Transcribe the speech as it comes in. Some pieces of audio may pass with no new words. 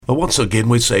Well, once again,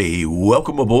 we say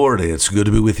welcome aboard. It's good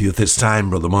to be with you at this time.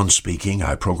 Brother Munn speaking.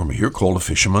 I program here called A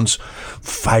Fisherman's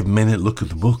 5-minute look at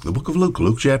the book of Luke,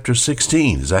 Luke chapter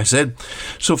 16. As I said,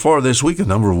 so far this week, a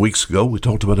number of weeks ago, we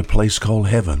talked about a place called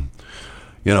heaven.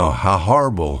 You know, how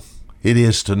horrible it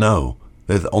is to know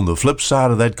that on the flip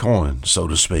side of that coin, so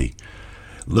to speak,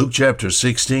 Luke chapter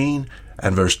 16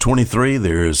 and verse 23,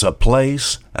 there is a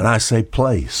place, and I say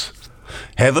place.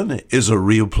 Heaven is a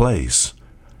real place.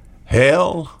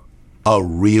 Hell, a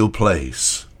real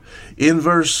place. In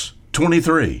verse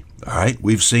 23, all right,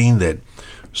 we've seen that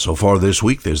so far this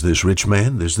week, there's this rich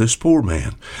man, there's this poor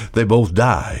man. They both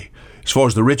die. As far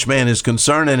as the rich man is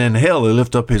concerned, and in hell, he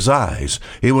lift up his eyes.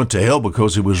 He went to hell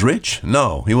because he was rich?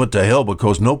 No, he went to hell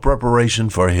because no preparation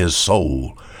for his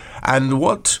soul. And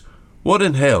what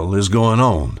in hell is going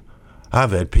on?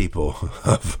 I've had people,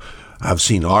 I've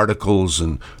seen articles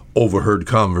and overheard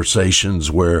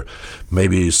conversations where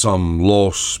maybe some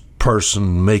lost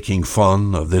person making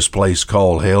fun of this place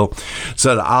called hell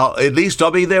said, at least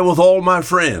I'll be there with all my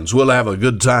friends. We'll have a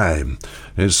good time.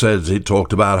 It says, he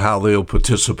talked about how they'll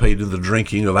participate in the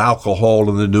drinking of alcohol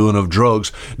and the doing of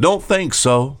drugs. Don't think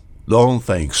so. Don't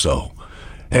think so.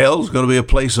 Hell's going to be a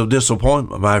place of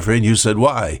disappointment, my friend. You said,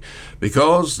 why?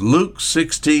 Because Luke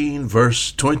 16,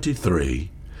 verse 23,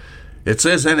 it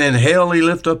says, and in hell he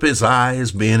lift up his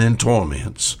eyes, being in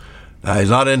torments. Now,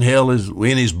 he's not in hell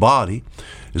in his body.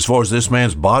 As far as this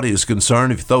man's body is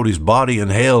concerned, if you throw his body in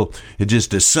hell, it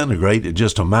just disintegrate in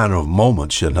just a matter of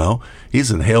moments, you know. He's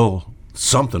in hell,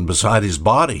 something beside his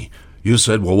body. You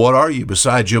said, well, what are you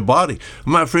besides your body?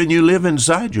 My friend, you live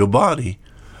inside your body.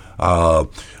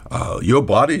 Your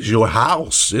body is your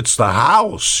house. It's the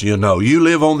house, you know. You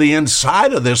live on the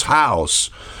inside of this house.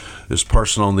 This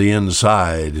person on the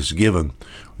inside is given.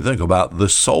 We think about the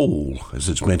soul, as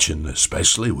it's mentioned,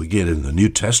 especially we get in the New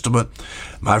Testament.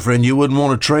 My friend, you wouldn't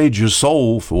want to trade your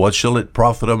soul for what shall it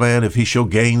profit a man if he shall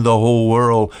gain the whole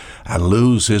world and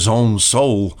lose his own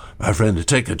soul. My friend, to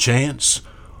take a chance,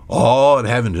 and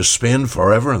having to spend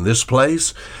forever in this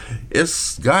place.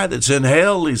 This guy that's in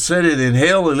hell, he said it in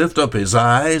hell, he lift up his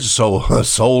eyes, so a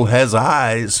soul has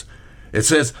eyes. It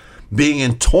says, being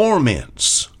in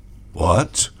torments.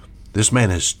 What? This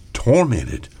man is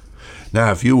tormented.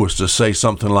 Now, if you was to say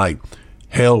something like,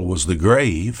 hell was the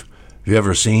grave, have you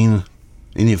ever seen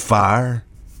any fire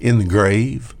in the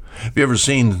grave? Have you ever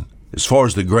seen, as far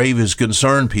as the grave is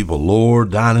concerned, people lower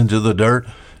down into the dirt,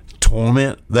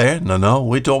 torment there? No,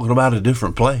 we're talking about a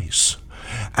different place.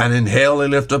 And in hell he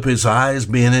lift up his eyes,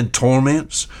 being in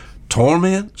torments.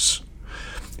 Torments?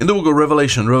 In the book of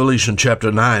Revelation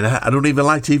chapter 9, I don't even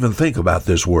like to even think about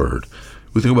this word.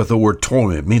 We think about the word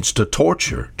torment. It means to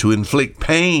torture, to inflict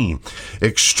pain,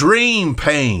 extreme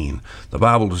pain. The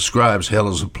Bible describes hell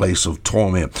as a place of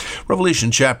torment.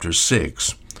 Revelation chapter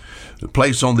 6, the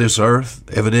place on this earth,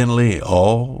 evidently,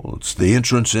 it's the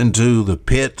entrance into the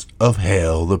pit of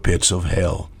hell, the pits of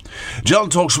hell. John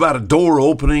talks about a door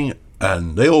opening,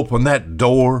 and they open that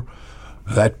door,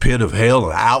 that pit of hell,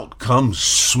 and out comes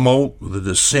smoke that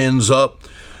descends up,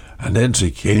 and then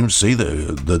you can't even see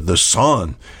the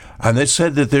sun. And they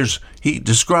said that he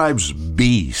describes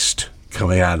beast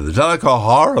coming out of it. It's like a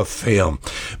horror film.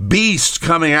 Beasts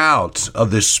coming out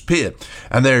of this pit.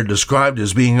 And they're described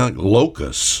as being like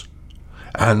locusts.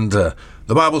 And the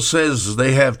Bible says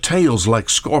they have tails like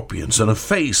scorpions and a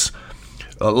face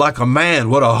like a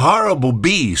man. What a horrible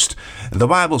beast. And the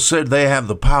Bible said they have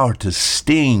the power to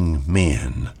sting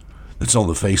men that's on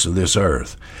the face of this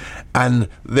earth. And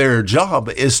their job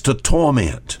is to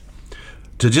torment,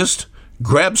 to just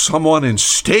grab someone and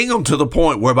sting them to the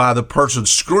point whereby the person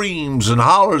screams and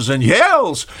hollers and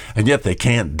yells, and yet they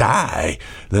can't die.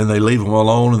 Then they leave them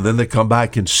alone, and then they come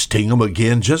back and sting them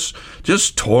again. Just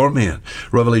torment.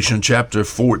 Revelation chapter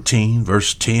 14,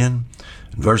 verse 10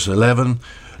 and verse 11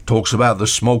 talks about the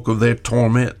smoke of their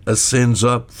torment ascends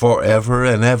up forever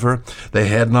and ever. They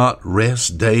had not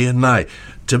rest day and night.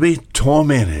 To be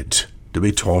tormented.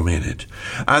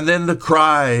 And then the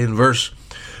cry in verse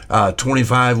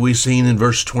 25, we've seen in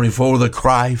verse 24, the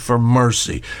cry for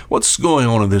mercy. What's going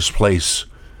on in this place?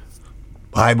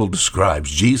 Bible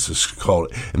describes, Jesus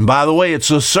called it. And by the way,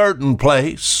 it's a certain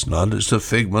place, not just a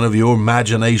figment of your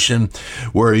imagination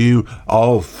where you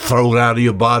all throw it out of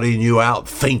your body and you out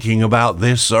thinking about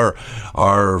this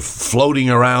or floating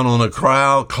around on a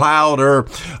cloud or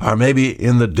maybe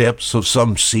in the depths of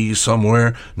some sea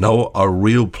somewhere. No, a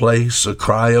real place, a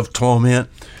cry of torment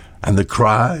and the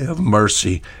cry of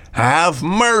mercy. Have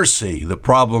mercy. The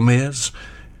problem is,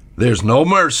 there's no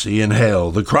mercy in hell.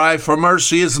 The cry for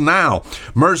mercy is now.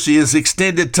 Mercy is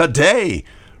extended today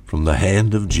from the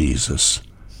hand of Jesus.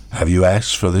 Have you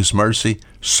asked for this mercy?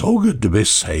 So good to be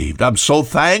saved. I'm so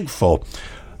thankful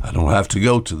I don't have to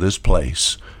go to this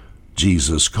place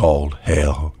Jesus called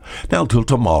hell. Now, till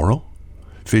tomorrow,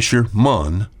 Fisher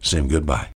Munn saying goodbye.